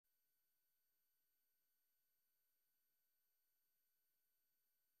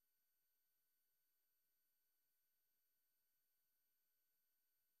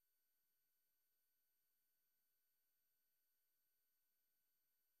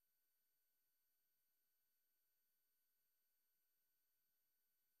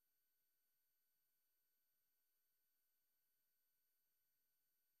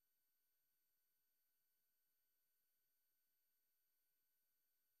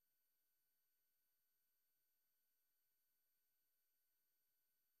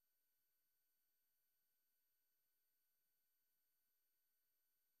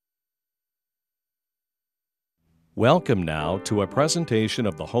Welcome now to a presentation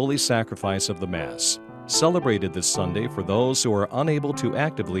of the Holy Sacrifice of the Mass, celebrated this Sunday for those who are unable to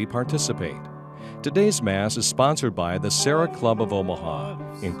actively participate. Today's Mass is sponsored by the Serra Club of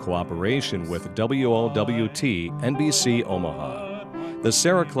Omaha, in cooperation with WOWT NBC Omaha. The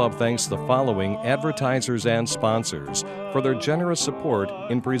Serra Club thanks the following advertisers and sponsors for their generous support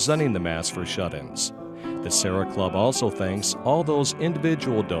in presenting the Mass for shut-ins. The Serra Club also thanks all those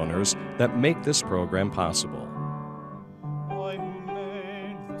individual donors that make this program possible.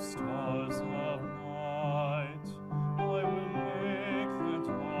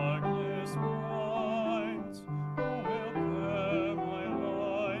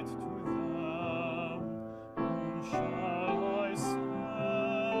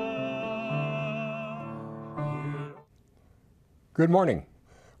 Good morning.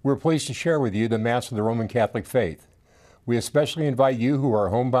 We're pleased to share with you the Mass of the Roman Catholic faith. We especially invite you who are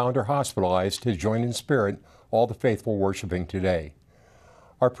homebound or hospitalized to join in spirit all the faithful worshiping today.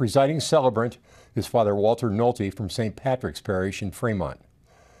 Our presiding celebrant is Father Walter Nolte from St. Patrick's Parish in Fremont.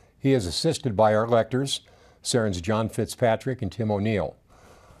 He is assisted by our lectors, Serrans John Fitzpatrick and Tim O'Neill.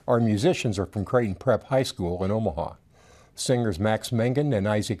 Our musicians are from Creighton Prep High School in Omaha. Singers Max Mengen and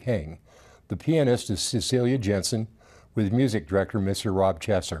Isaac Heng. The pianist is Cecilia Jensen, with music director Mr. Rob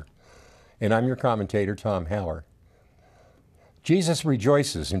Chesser. And I'm your commentator, Tom Haller. Jesus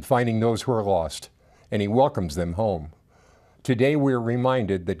rejoices in finding those who are lost, and he welcomes them home. Today we are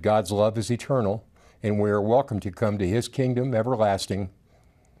reminded that God's love is eternal, and we are welcome to come to his kingdom everlasting,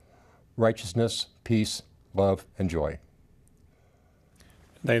 righteousness, peace, love, and joy.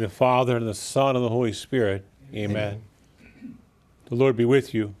 In the name of the Father, and the Son, and the Holy Spirit. Amen. The Lord be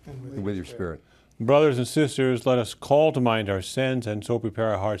with you. And with your spirit. Brothers and sisters, let us call to mind our sins and so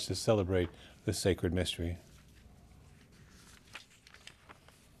prepare our hearts to celebrate this sacred mystery.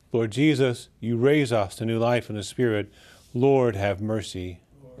 Lord Jesus, you raise us to new life in the Spirit. Lord, have mercy.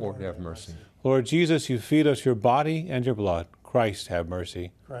 Lord, have mercy. Lord Jesus, you feed us your body and your blood. Christ, have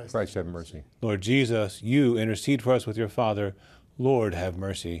mercy. Christ, have mercy. Lord Jesus, you intercede for us with your Father. Lord, have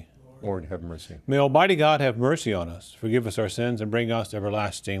mercy. Lord, have mercy. May Almighty God have mercy on us, forgive us our sins, and bring us to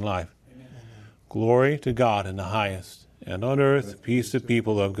everlasting life. Glory to God in the highest, and on earth peace to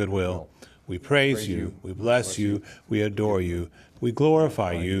people of good will. We praise you, we bless you, we adore you, we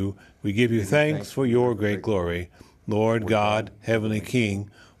glorify you, we give you thanks for your great glory. Lord God, heavenly King,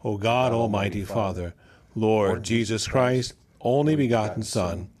 O God, almighty Father, Lord Jesus Christ, only begotten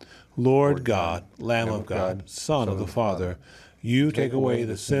Son, Lord God, Lamb of God, Son of the Father, you take away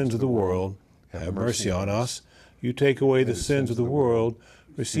the sins of the world, have mercy on us. You take away the sins of the world,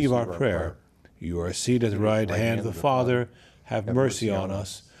 receive our prayer. You are seated at the right hand of the Father. Have mercy on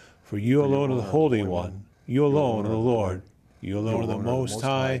us. For you alone are the Holy One. You alone are the Lord. You alone are the Most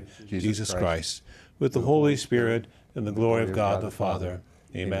High, Jesus Christ, with the Holy Spirit and the glory of God the Father.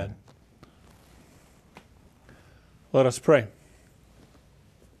 Amen. Let us pray.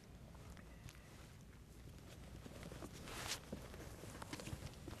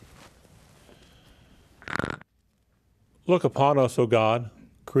 Look upon us, O God,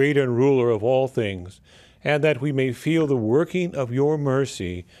 Creator and ruler of all things, and that we may feel the working of your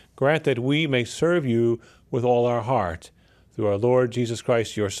mercy, grant that we may serve you with all our heart. Through our Lord Jesus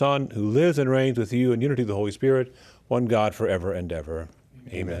Christ, your Son, who lives and reigns with you in unity of the Holy Spirit, one God forever and ever.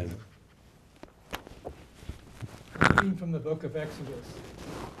 Amen. Reading from the book of Exodus.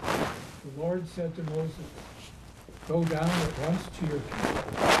 The Lord said to Moses, "Go down at once to your people,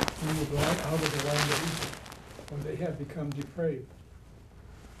 who you brought out of the land of Egypt, for they have become depraved.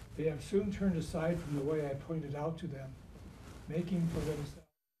 They have soon turned aside from the way I pointed out to them, making for themselves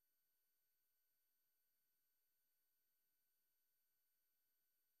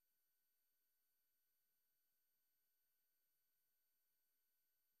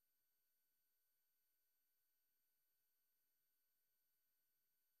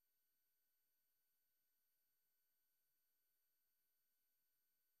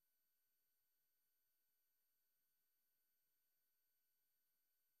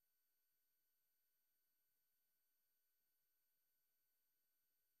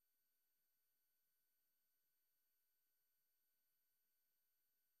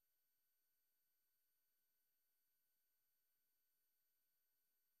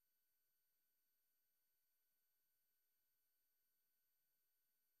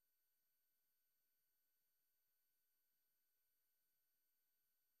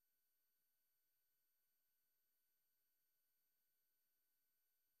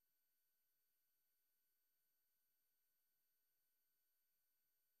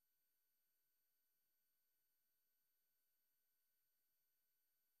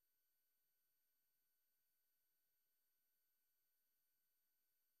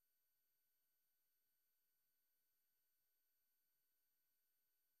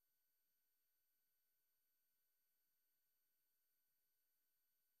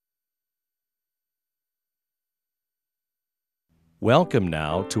Welcome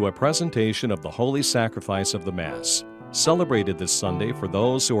now to a presentation of the Holy Sacrifice of the Mass, celebrated this Sunday for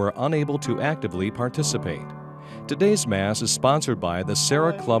those who are unable to actively participate. Today's Mass is sponsored by the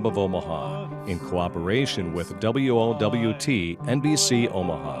Serra Club of Omaha, in cooperation with WOWT NBC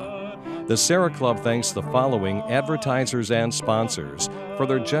Omaha. The Serra Club thanks the following advertisers and sponsors for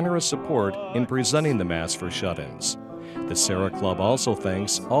their generous support in presenting the Mass for shut-ins. The Serra Club also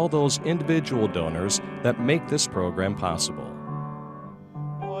thanks all those individual donors that make this program possible.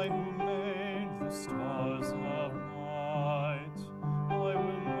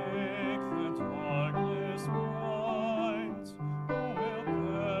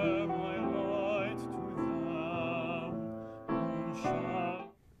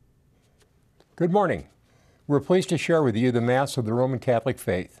 Good morning. We're pleased to share with you the Mass of the Roman Catholic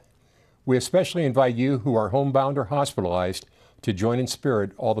faith. We especially invite you who are homebound or hospitalized to join in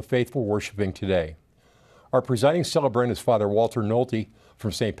spirit all the faithful worshiping today. Our presiding celebrant is Father Walter Nolte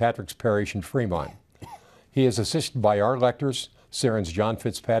from St. Patrick's Parish in Fremont. He is assisted by our lectors, Serrans John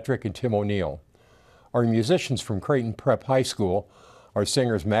Fitzpatrick and Tim O'Neill. Our musicians from Creighton Prep High School are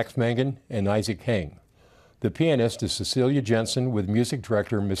singers Max Mangan and Isaac Heng. The pianist is Cecilia Jensen with music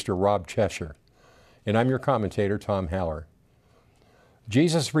director Mr. Rob Cheshire. And I'm your commentator, Tom Haller.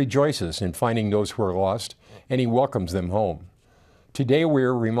 Jesus rejoices in finding those who are lost, and he welcomes them home. Today we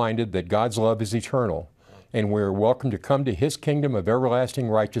are reminded that God's love is eternal, and we are welcome to come to his kingdom of everlasting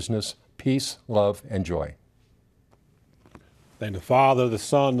righteousness, peace, love, and joy. Thank the Father, the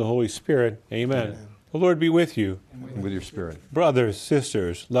Son, and the Holy Spirit. Amen. Amen. The Lord be with you. And with your spirit. Brothers,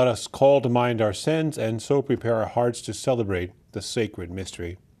 sisters, let us call to mind our sins and so prepare our hearts to celebrate the sacred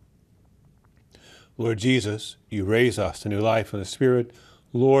mystery. Lord Jesus, you raise us to new life in the Spirit.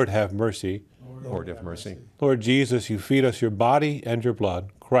 Lord, have mercy. Lord, have mercy. Lord Jesus, you feed us your body and your blood.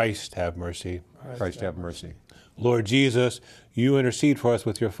 Christ, have mercy. Christ, have mercy. Lord Jesus, you intercede for us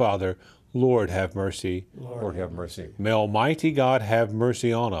with your Father. Lord, have mercy. Lord, have mercy. May Almighty God have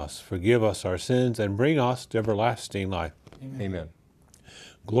mercy on us, forgive us our sins, and bring us to everlasting life. Amen.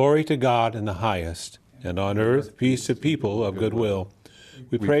 Glory to God in the highest, and on earth peace to people of good will.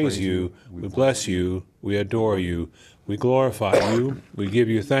 We praise you, we bless you, we adore you, we glorify you, we give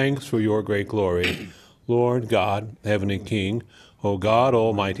you thanks for your great glory. Lord God, heavenly King, O God,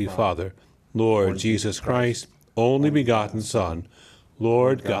 Almighty Father, Lord Jesus Christ, only begotten Son,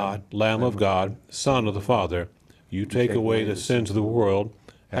 Lord God, Lamb of God, Son of the Father, you take away the sins of the world,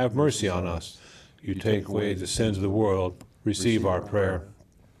 have mercy on us. You take away the sins of the world, receive our prayer.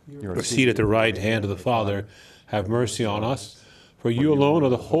 Your seat at the right hand of the Father, have mercy on us. For you alone are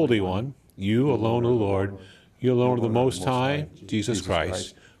the Holy One, you alone, O Lord, you alone are the Most High, Jesus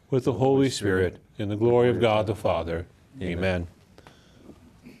Christ, with the Holy Spirit, in the glory of God the Father. Amen.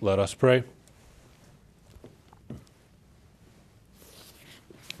 Let us pray.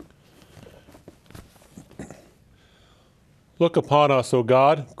 Look upon us, O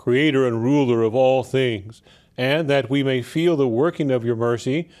God, Creator and ruler of all things, and that we may feel the working of your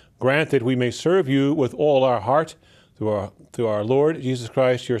mercy, grant that we may serve you with all our heart, through our Lord Jesus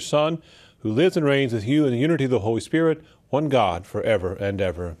Christ, your Son, who lives and reigns with you in the unity of the Holy Spirit, one God, forever and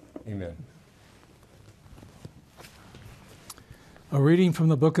ever. Amen. A reading from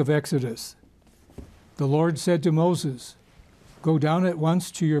the book of Exodus. The Lord said to Moses, "Go down at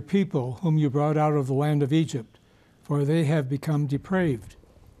once to your people, whom you brought out of the land of Egypt, for they have become depraved.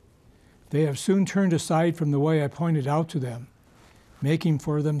 They have soon turned aside from the way I pointed out to them, making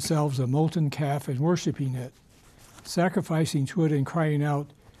for themselves a molten calf and worshiping it, sacrificing to it and crying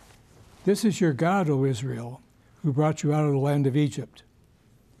out, 'This is your God, O Israel, who brought you out of the land of Egypt.'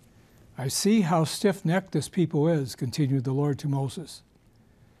 I see how stiff-necked this people is," continued the Lord to Moses.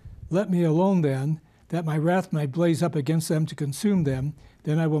 "Let me alone then, that my wrath might blaze up against them to consume them,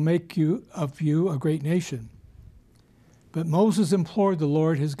 then I will make of you a great nation." But Moses implored the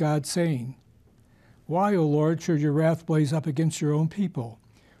Lord his God, saying, "Why, O Lord, should your wrath blaze up against your own people,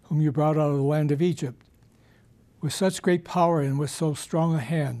 whom you brought out of the land of Egypt, with such great power and with so strong a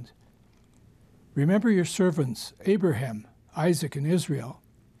hand? Remember your servants, Abraham, Isaac, and Israel,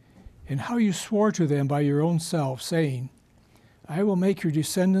 and how you swore to them by your own self, saying, 'I will make your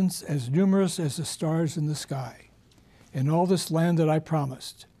descendants as numerous as the stars in the sky, and all this land that I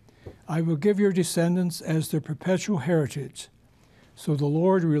promised. I will give your descendants as their perpetual heritage.' So the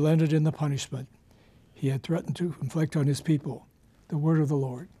Lord relented in the punishment he had threatened to inflict on his people." The word of the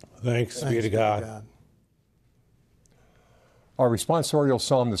Lord. Thanks be to God. Our responsorial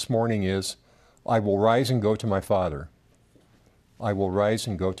psalm this morning is, "I will rise and go to my Father." I will rise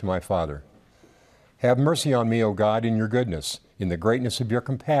and go to my Father. Have mercy on me, O God, in your goodness. In the greatness of your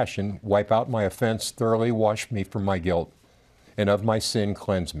compassion, wipe out my offense, thoroughly wash me from my guilt. and of my sin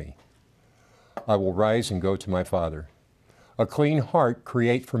cleanse me. I will rise and go to my Father. A clean heart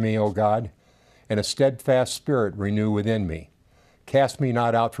create for me, O God, and a steadfast spirit renew within me. Cast me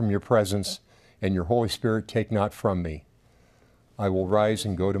not out from your presence, and your Holy Spirit take not from me. I will rise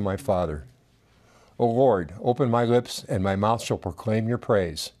and go to my Father. O Lord, open my lips, and my mouth shall proclaim your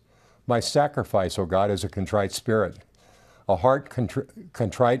praise. My sacrifice, O God, is a contrite spirit. A heart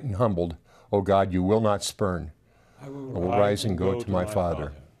contrite and humbled, O God, you will not spurn. I will rise and go to my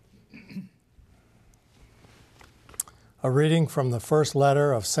Father. A reading from the first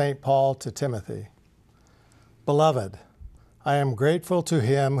letter of St. Paul to Timothy. Beloved, I am grateful to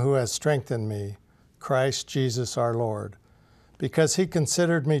him who has strengthened me, Christ Jesus our Lord, because he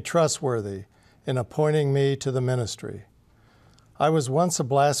considered me trustworthy in appointing me to the ministry. I was once a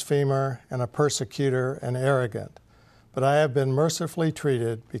blasphemer and a persecutor and arrogant, but I have been mercifully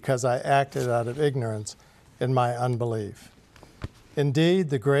treated because I acted out of ignorance in my unbelief. Indeed,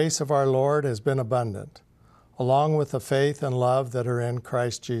 the grace of our Lord has been abundant, along with the faith and love that are in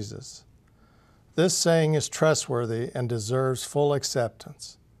Christ Jesus. This saying is trustworthy and deserves full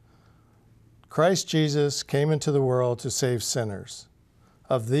acceptance. Christ Jesus came into the world to save sinners.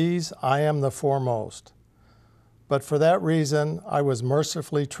 Of these I am the foremost. But for that reason I was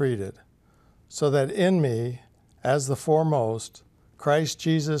mercifully treated, so that in me, as the foremost, Christ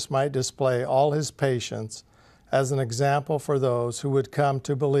Jesus might display all his patience as an example for those who would come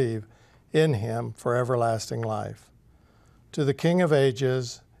to believe in him for everlasting life. To the King of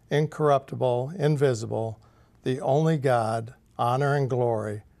ages, incorruptible, invisible, the only God, honor and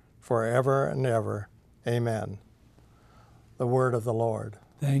glory, forever and ever. Amen. The word of the Lord.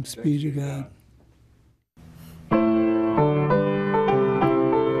 Thanks be to God.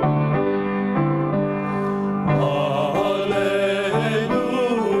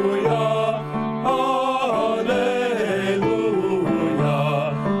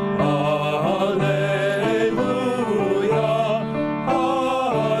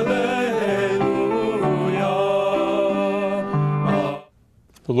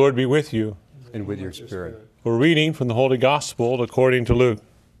 The Lord be with you. And with your spirit. We're reading from the Holy Gospel according to Luke.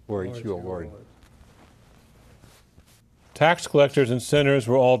 Glory to you, O Lord. Tax collectors and sinners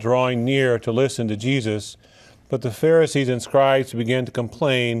were all drawing near to listen to Jesus, but the Pharisees and scribes began to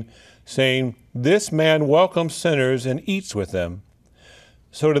complain, saying, "This man welcomes sinners and eats with them."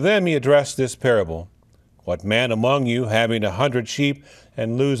 So to them he addressed this parable. What man among you, having 100 sheep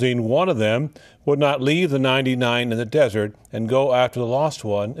and losing one of them, would not leave the 99 in the desert and go after the lost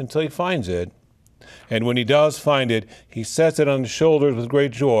one until he finds it? And when he does find it, he sets it on his shoulders with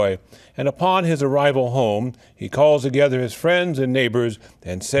great joy. And upon his arrival home, he calls together his friends and neighbors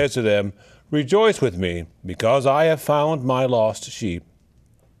and says to them, "Rejoice with me, because I have found my lost sheep."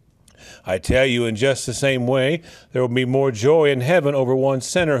 I tell you, in just the same way, there will be more joy in heaven over one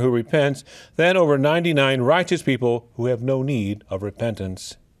sinner who repents than over 99 righteous people who have no need of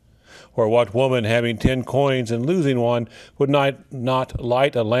repentance. Or what woman, having 10 coins and losing one, would not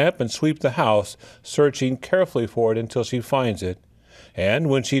light a lamp and sweep the house, searching carefully for it until she finds it? And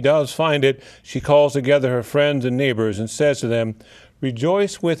when she does find it, she calls together her friends and neighbors and says to them,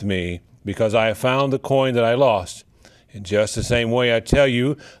 "Rejoice with me, because I have found the coin that I lost." In just the same way, I tell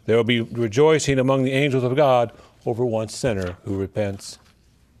you, there will be rejoicing among the angels of God over one sinner who repents.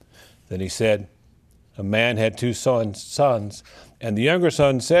 Then he said, a man had 2 sons, and the younger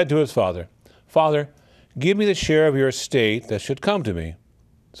son said to his father, "Father, give me the share of your estate that should come to me."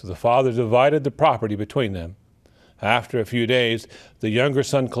 So the father divided the property between them. After a few days, the younger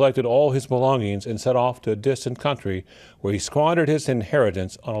son collected all his belongings and set off to a distant country, where he squandered his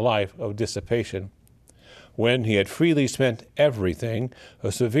inheritance on a life of dissipation. When he had freely spent everything,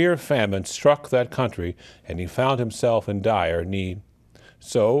 a severe famine struck that country, and he found himself in dire need.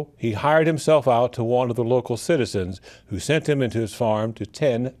 So he hired himself out to one of the local citizens, who sent him into his farm to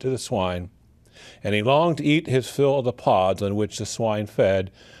tend to the swine. And he longed to eat his fill of the pods on which the swine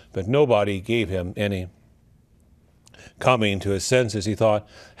fed, but nobody gave him any. Coming to his senses, he thought,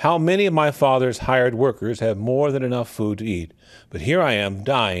 "How many of my father's hired workers have more than enough food to eat? But here I am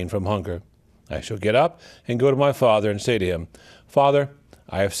dying from hunger. I shall get up and go to my father and say to him, 'Father,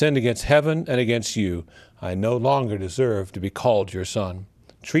 I have sinned against heaven and against you. I no longer deserve to be called your son.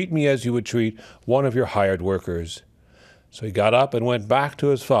 Treat me as you would treat one of your hired workers.' So he got up and went back to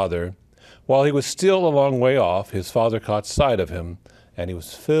his father. While he was still a long way off, his father caught sight of him, and he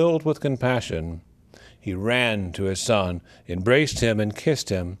was filled with compassion. He ran to his son, embraced him, and kissed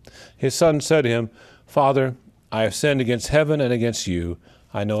him. His son said to him, 'Father, I have sinned against heaven and against you.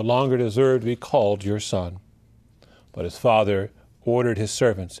 I no longer deserve to be called your son.' But his father ordered his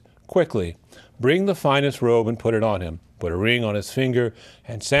servants, 'Quickly, bring the finest robe and put it on him. put a ring on his finger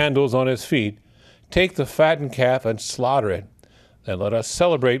and sandals on his feet. Take the fattened calf and slaughter it. Then let us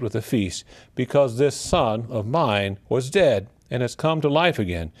celebrate with a feast, because this son of mine was dead and has come to life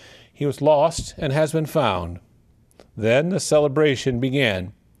again. He was lost and has been found." Then the celebration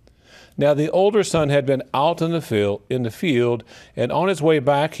began. Now the older son had been out in the field, and on his way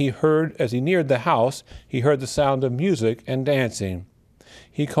back as he neared the house, he heard the sound of music and dancing.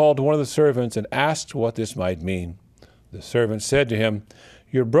 He called one of the servants and asked what this might mean. The servant said to him,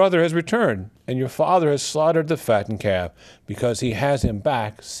 "Your brother has returned, and your father has slaughtered the fattened calf, because he has him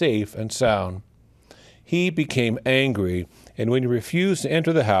back safe and sound." He became angry, and when he refused to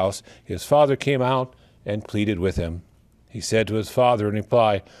enter the house, his father came out and pleaded with him. He said to his father in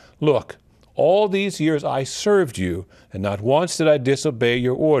reply, "Look, all these years I served you, and not once did I disobey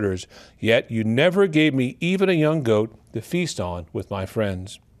your orders, yet you never gave me even a young goat to feast on with my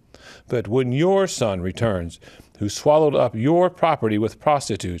friends. But when your son returns, who swallowed up your property with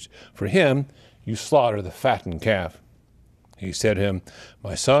prostitutes, for him you slaughter the fattened calf." He said to him,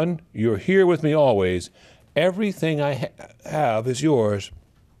 "My son, you are here with me always. Everything I have is yours.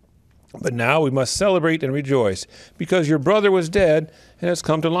 But now we must celebrate and rejoice, because your brother was dead and has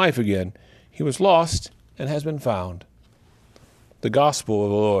come to life again. He was lost and has been found." The Gospel of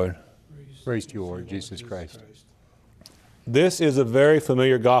the Lord. Praise to you, Lord Jesus Christ. This is a very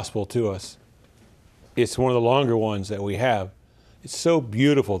familiar gospel to us. It's one of the longer ones that we have. It's so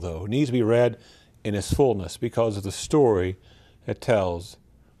beautiful, though. It needs to be read in its fullness because of the story it tells.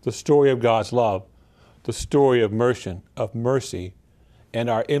 The story of God's love, the story of mercy, and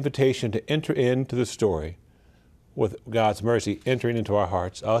our invitation to enter into the story with God's mercy entering into our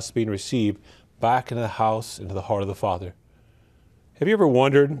hearts, us being received back into the house, into the heart of the Father. Have you ever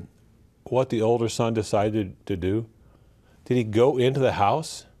wondered what the older son decided to do? Did he go into the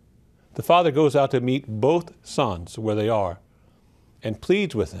house? The father goes out to meet both sons where they are and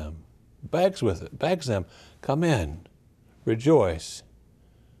pleads with them, begs them, "Come in, rejoice."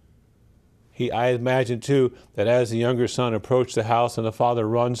 I imagine, too, that as the younger son approached the house and the father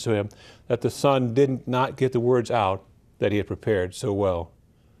runs to him, that the son did not get the words out that he had prepared so well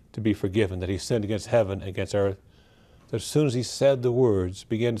to be forgiven, that he sinned against heaven, against earth. That as soon as he said the words,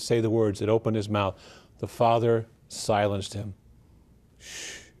 began to say the words, it opened his mouth, the father silenced him.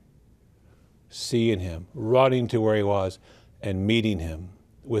 Seeing him, running to where he was, and meeting him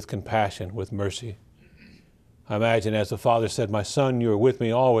with compassion, with mercy. I imagine as the father said, "My son, you are with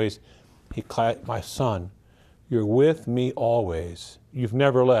me always," he clapped, "My son, you're with me always. You've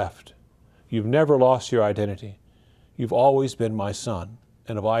never left. You've never lost your identity. You've always been my son,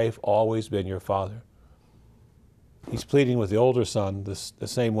 and I've always been your father." He's pleading with the older son the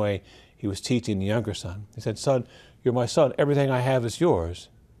same way he was teaching the younger son. He said, "Son, you're my son. Everything I have is yours.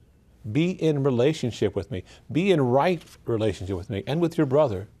 Be in relationship with me. Be in right relationship with me and with your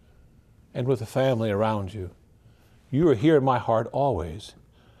brother and with the family around you. You are here in my heart always."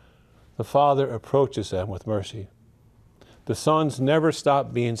 The father approaches them with mercy. The sons never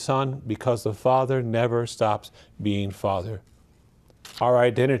stop being son because the father never stops being father. Our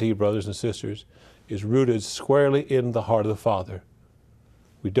identity, brothers and sisters, is rooted squarely in the heart of the Father.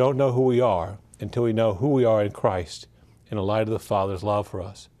 We don't know who we are until we know who we are in Christ in the light of the Father's love for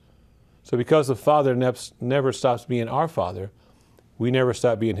us. So because the Father never stops being our Father, we never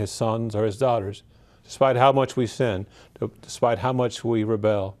stop being His sons or His daughters, despite how much we sin, despite how much we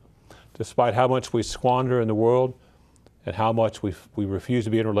rebel, despite how much we squander in the world, and how much we refuse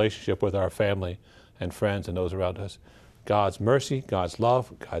to be in relationship with our family and friends and those around us. God's mercy, God's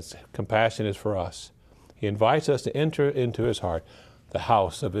love, God's compassion is for us. He invites us to enter into His heart, the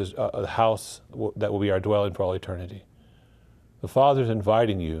house of the house that will be our dwelling for all eternity. The Father is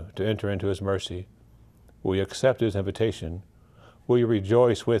inviting you to enter into His mercy. Will you accept His invitation? Will you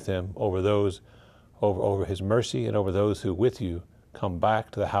rejoice with Him over His mercy and over those who with you come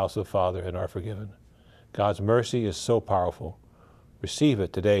back to the house of the Father and are forgiven? God's mercy is so powerful. Receive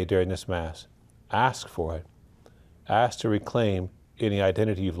it today during this Mass. Ask for it. Ask to reclaim any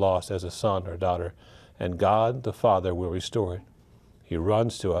identity you've lost as a son or daughter, and God the Father will restore it. He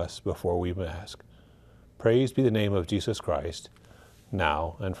runs to us before we ask. Praise be the name of Jesus Christ,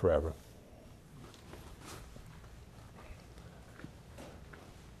 now and forever.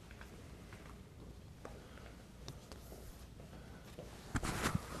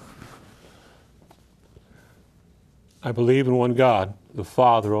 I believe in one God, the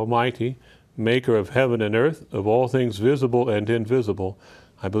Father Almighty, maker of heaven and earth, of all things visible and invisible.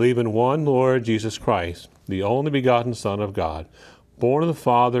 I believe in one Lord Jesus Christ, the only begotten Son of God, born of the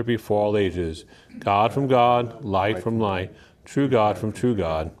Father before all ages, God from God, light from light, true God from true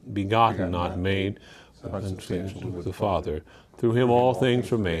God, begotten, not made, consubstantial with the Father. Through him all things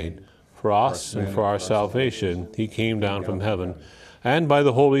were made. For us and for our salvation he came down from heaven, and by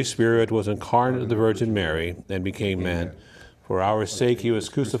the Holy Spirit was incarnate of the Virgin Mary, and became man. For our sake he was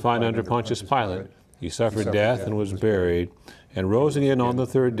crucified under Pontius Pilate. He suffered death and was buried, and rose again on the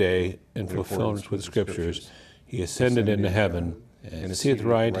third day, in fulfillment with the Scriptures. He ascended into heaven, and sitteth at the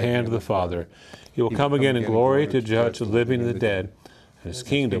right hand of the Father. He will come again in glory to judge the living and the dead, and his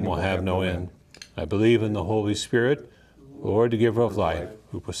kingdom will have no end. I believe in the Holy Spirit, Lord, the giver of life,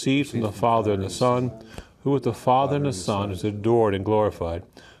 who proceeds from the Father and the Son, who with the Father and the Son is adored and glorified,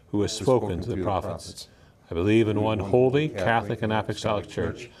 who has spoken to the prophets. I believe in one holy, Catholic, and apostolic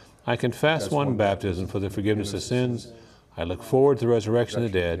church. I confess one baptism for the forgiveness of sins. I look forward to the resurrection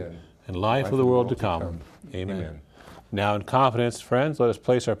of the dead and life of the world to come. Amen. Now in confidence, friends, let us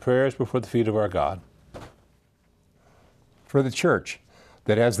place our prayers before the feet of our God. For the church,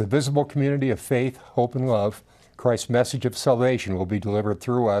 that as the visible community of faith, hope, and love, Christ's message of salvation will be delivered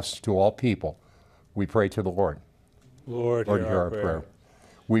through us to all people, we pray to the Lord. Lord, hear our prayer.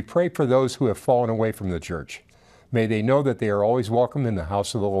 We pray for those who have fallen away from the church. May they know that they are always welcome in the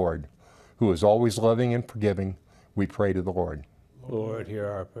house of the Lord, who is always loving and forgiving. We pray to the Lord. Lord, hear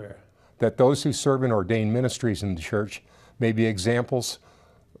our prayer. That those who serve in ordained ministries in the church may be examples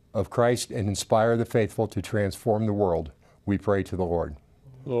of Christ and inspire the faithful to transform the world. We pray to the Lord.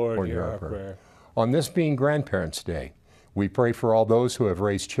 Lord, hear our prayer. On this being Grandparents' Day, we pray for all those who have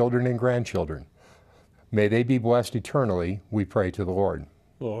raised children and grandchildren. May they be blessed eternally. We pray to the Lord.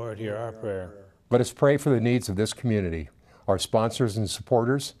 Lord, hear our prayer. Let us pray for the needs of this community, our sponsors and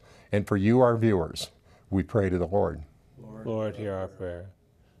supporters, and for you, our viewers. We pray to the Lord. Lord, hear our prayer.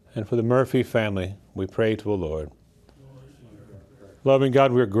 And for the Murphy family, we pray to the Lord. Loving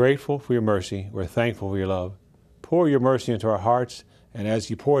God, we are grateful for your mercy. We're thankful for your love. Pour your mercy into our hearts, and as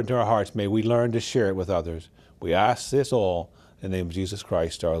you pour it into our hearts, may we learn to share it with others. We ask this all in the name of Jesus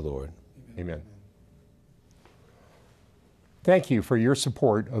Christ, our Lord. Amen. Thank you for your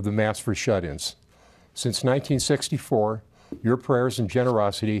support of the Mass for Shut-ins. Since 1964, your prayers and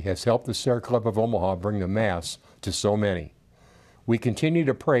generosity has helped the Serra Club of Omaha bring the Mass to so many. We continue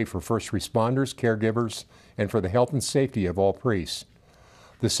to pray for first responders, caregivers, and for the health and safety of all priests.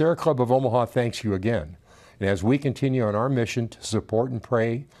 The Serra Club of Omaha thanks you again, and as we continue on our mission to support and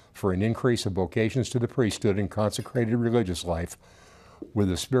pray for an increase of vocations to the priesthood and consecrated religious life, with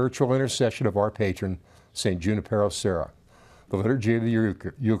the spiritual intercession of our patron, St. Junipero Serra. The Liturgy of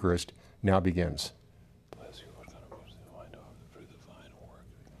the Eucharist now begins. Bless you, Lord God of hosts, the divine dog, through the divine work,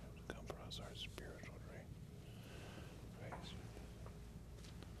 come for us our spiritual drink. Praise you.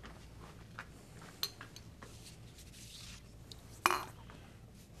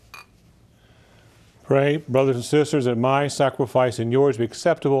 Pray, brothers and sisters, that my sacrifice and yours be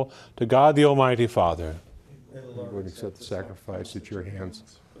acceptable to God the Almighty Father. May the Lord accept the sacrifice at your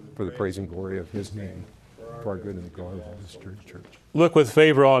hands for the praise and glory of his name, for our good and the glory of this church. Look with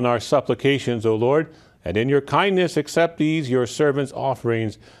favor on our supplications, O Lord, and in your kindness accept these your servants'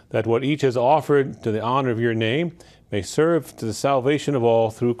 offerings, that what each has offered to the honor of your name may serve to the salvation of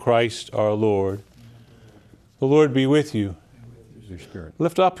all through Christ our Lord. The Lord be with you. Your spirit.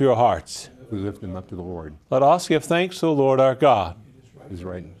 Lift up your hearts. We lift them up to the Lord. Let us give thanks to the Lord our God. It is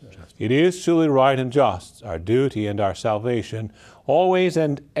right and just. It is truly right and just, our duty and our salvation, always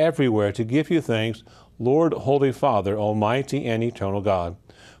and everywhere to give you thanks, Lord, Holy Father, Almighty and Eternal God.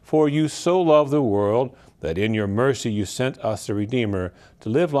 For you so loved the world that in your mercy you sent us a Redeemer to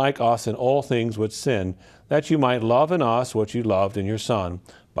live like us in all things with sin, that you might love in us what you loved in your Son,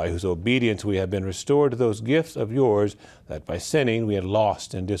 by whose obedience we have been restored to those gifts of yours that by sinning we had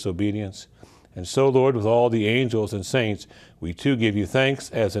lost in disobedience. And so, Lord, with all the angels and saints, we too give you thanks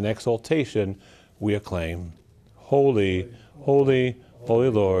as an exaltation we acclaim. Holy, holy, holy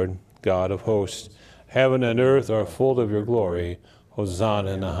Lord, God of hosts, heaven and earth are full of your glory.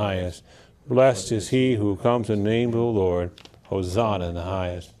 Hosanna in the highest. Blessed is he who comes in the name of the Lord. Hosanna in the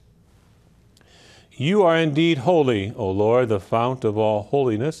highest. You are indeed holy, O Lord, the fount of all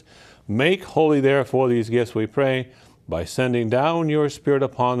holiness. Make holy, therefore, these gifts, we pray, by sending down your Spirit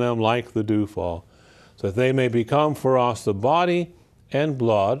upon them like the dewfall, so that they may become for us the body and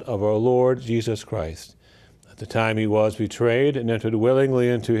blood of our Lord Jesus Christ. At the time he was betrayed and entered willingly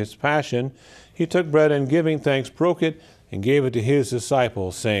into his passion, he took bread and giving thanks broke it and gave it to his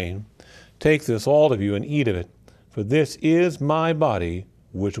disciples, saying, Take this, all of you, and eat of it, for this is my body,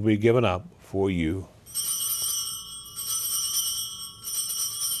 which will be given up for you.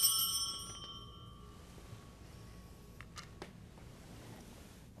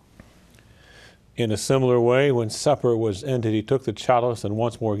 In a similar way, when supper was ended, he took the chalice and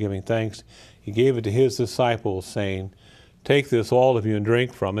once more giving thanks, he gave it to his disciples, saying, "Take this, all of you, and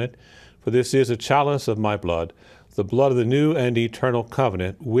drink from it, for this is a chalice of my blood, the blood of the new and eternal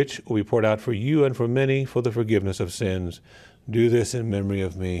covenant, which will be poured out for you and for many for the forgiveness of sins. Do this in memory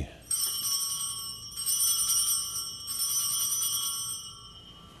of me."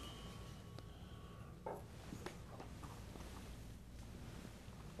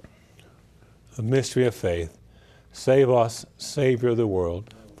 The mystery of faith. Save us, Savior of the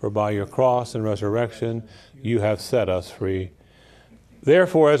world, for by your cross and resurrection you have set us free.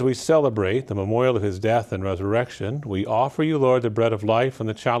 Therefore, as we celebrate the memorial of his death and resurrection, we offer you, Lord, the bread of life and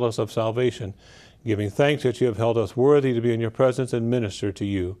the chalice of salvation, giving thanks that you have held us worthy to be in your presence and minister to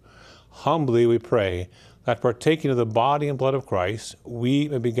you. Humbly we pray that, partaking of the body and blood of Christ, we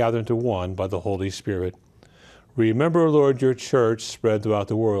may be gathered into one by the Holy Spirit. Remember, Lord, your church spread throughout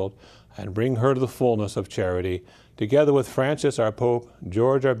the world, and bring her to the fullness of charity, together with Francis, our Pope,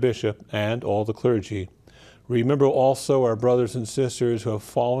 George, our Bishop, and all the clergy. Remember also our brothers and sisters who have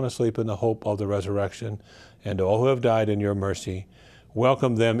fallen asleep in the hope of the resurrection, and all who have died in your mercy.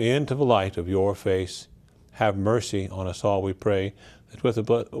 Welcome them into the light of your face. Have mercy on us all, we pray, that with the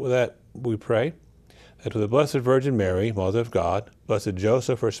Blessed Virgin Mary, Mother of God, Blessed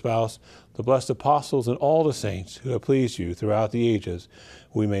Joseph, her spouse, the blessed apostles, and all the saints who have pleased you throughout the ages,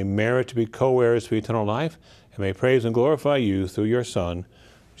 we may merit to be co-heirs to eternal life, and may praise and glorify you through your Son,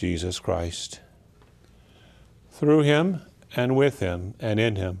 Jesus Christ. Through him, and with him, and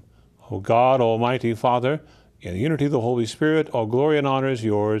in him, O God, Almighty Father, in the unity of the Holy Spirit, all glory and honor is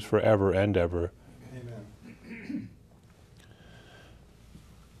yours forever and ever. Amen.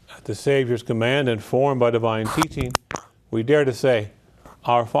 At the Savior's command, and formed by divine teaching, we dare to say,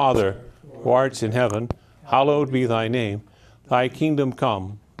 Our Father, who art in heaven, hallowed be thy name. Thy kingdom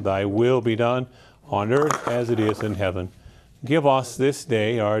come, thy will be done, on earth as it is in heaven. Give us this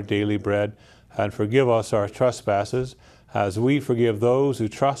day our daily bread, and forgive us our trespasses, as we forgive those who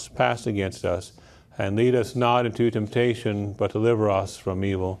trespass against us. And lead us not into temptation, but deliver us from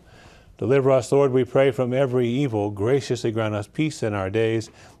evil. Deliver us, Lord, we pray, from every evil. Graciously grant us peace in our days,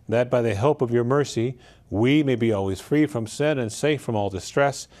 that by the help of your mercy we may be always free from sin and safe from all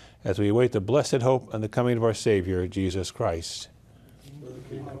distress, as we await the blessed hope and the coming of our Savior, Jesus Christ.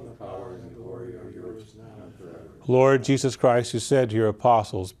 Lord Jesus Christ, who said to your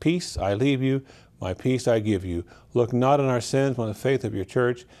apostles, "Peace I leave you, my peace I give you," look not on our sins, but on the faith of your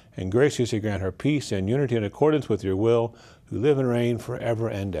church, and graciously grant her peace and unity in accordance with your will, who live and reign forever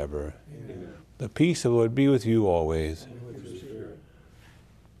and ever. Amen. The peace of the Lord be with you always. And with your spirit.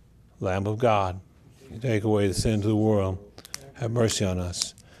 Lamb of God, you take away the sins of the world. Have mercy on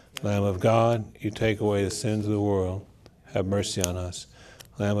us. Lamb of God, you take away the sins of the world. Have mercy on us.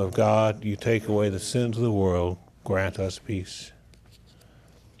 Lamb of God, you take away the sins of the world. Grant us peace.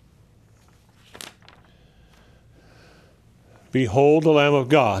 Behold the Lamb of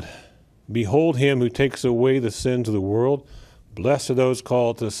God. Behold him who takes away the sins of the world. Blessed are those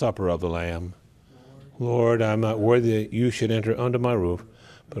called to the supper of the Lamb. Lord, I am not worthy that you should enter under my roof,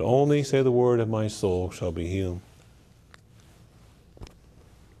 but only say the word, and my soul shall be healed.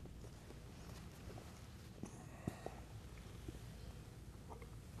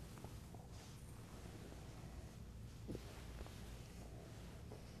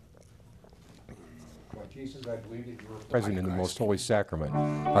 Jesus, I believe that you are present in the most holy sacrament.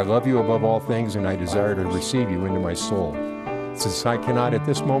 I love you above all things, and I desire to receive you into my soul. Since I cannot at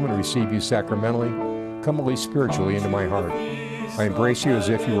this moment receive you sacramentally, come at least spiritually into my heart. I embrace you as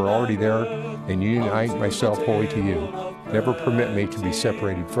if you were already there, and unite myself wholly to you. Never permit me to be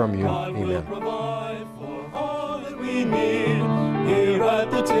separated from you. Amen. Here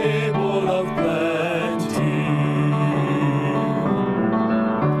at the table of plenty.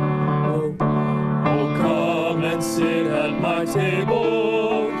 Sit at my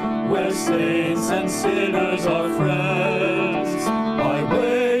table, where saints and sinners are friends. I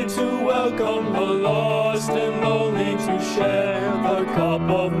wait to welcome the lost and lonely, to share the cup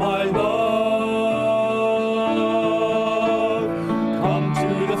of my love. Come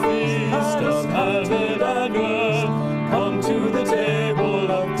to the feast of heaven and earth. Come to the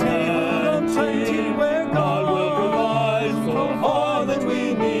table of plenty, where God will provide for all that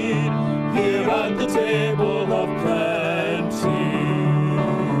we need. Here at the table of plenty.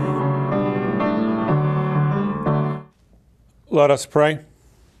 Let us pray.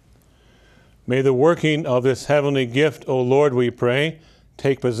 May the working of this heavenly gift, O Lord, we pray,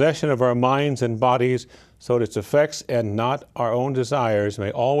 take possession of our minds and bodies, so that its effects and not our own desires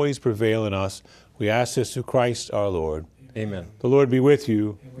may always prevail in us. We ask this through Christ our Lord. Amen. The Lord be with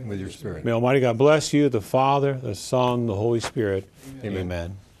you. And with your spirit. May Almighty God bless you, the Father, the Son, the Holy Spirit. Amen.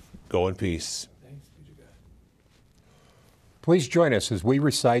 Amen. Go in peace. Thanks be to God. Please join us as we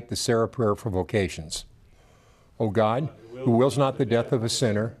recite the Serra prayer for vocations. O God, who wills not the death of a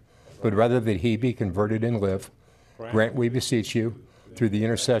sinner, but rather that he be converted and live, grant, we beseech you, through the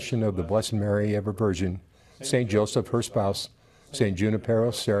intercession of the Blessed Mary, ever Virgin, Saint Joseph, her spouse, Saint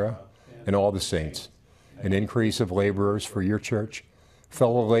Junipero, Serra, and all the saints, an increase of laborers for your church,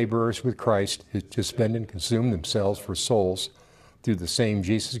 fellow laborers with Christ, to spend and consume themselves for souls, through the same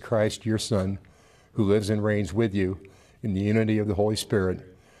Jesus Christ, your Son, who lives and reigns with you in the unity of the Holy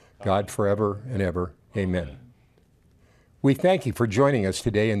Spirit, God forever and ever. Amen. We thank you for joining us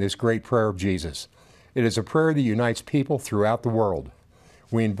today in this great prayer of Jesus. It is a prayer that unites people throughout the world.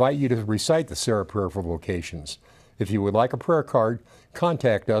 We invite you to recite the Serra prayer for vocations. If you would like a prayer card,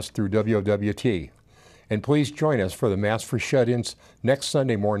 contact us through WOWT. And please join us for the Mass for Shut-ins next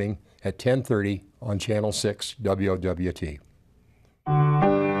Sunday morning at 10:30 on Channel 6 WOWT.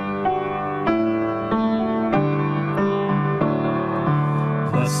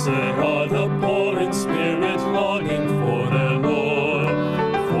 Blessed are the poor in spirit, longing for their Lord.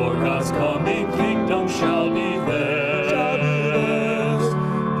 For God's coming kingdom shall be theirs.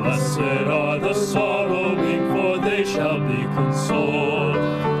 Blessed are the sorrowing, for they shall be consoled.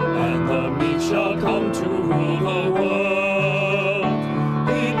 And the meek shall come to rule the world.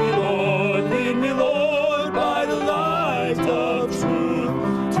 Lead me, Lord, by the light of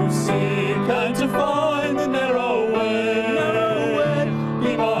truth, to seek and to find the narrow way.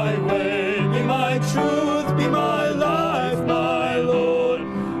 Be my way, be my truth, be my life, my Lord,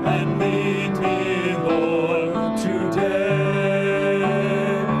 and lead me, Lord, today.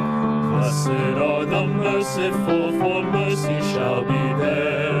 Blessed are the merciful, for mercy shall be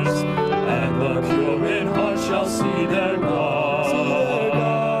theirs, and the pure in heart shall see their God.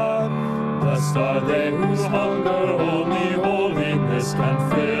 Blessed are they whose hunger only holiness can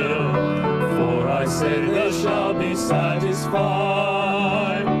fill, for I say they shall be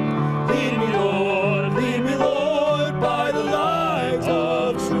satisfied. Lead me, Lord, by the light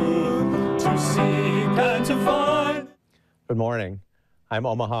of truth, to seek and to find. Good morning. I'm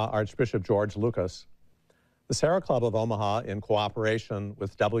Omaha Archbishop George Lucas. The Serra Club of Omaha, in cooperation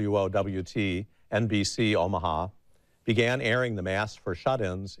with WOWT NBC Omaha, began airing the Mass for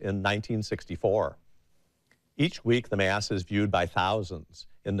shut-ins in 1964. Each week, the Mass is viewed by thousands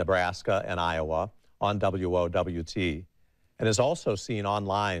in Nebraska and Iowa on WOWT, and is also seen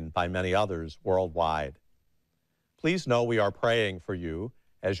online by many others worldwide. Please know we are praying for you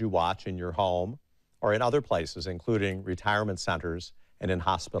as you watch in your home or in other places, including retirement centers and in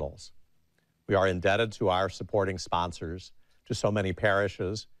hospitals. We are indebted to our supporting sponsors, to so many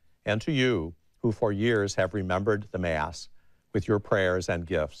parishes, and to you who for years have remembered the Mass with your prayers and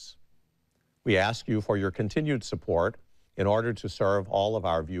gifts. We ask you for your continued support in order to serve all of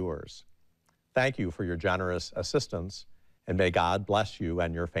our viewers. Thank you for your generous assistance, and may God bless you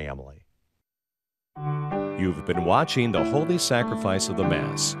and your family. You've been watching the Holy Sacrifice of the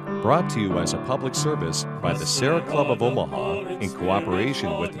Mass, brought to you as a public service by the Serra Club of Omaha in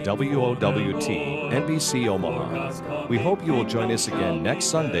cooperation with WOWT NBC Omaha. We hope you will join us again next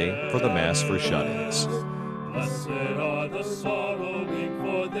Sunday for the Mass for Shut-ins. Blessed are the sorrowing,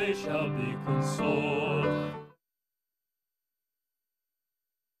 for they shall be consoled.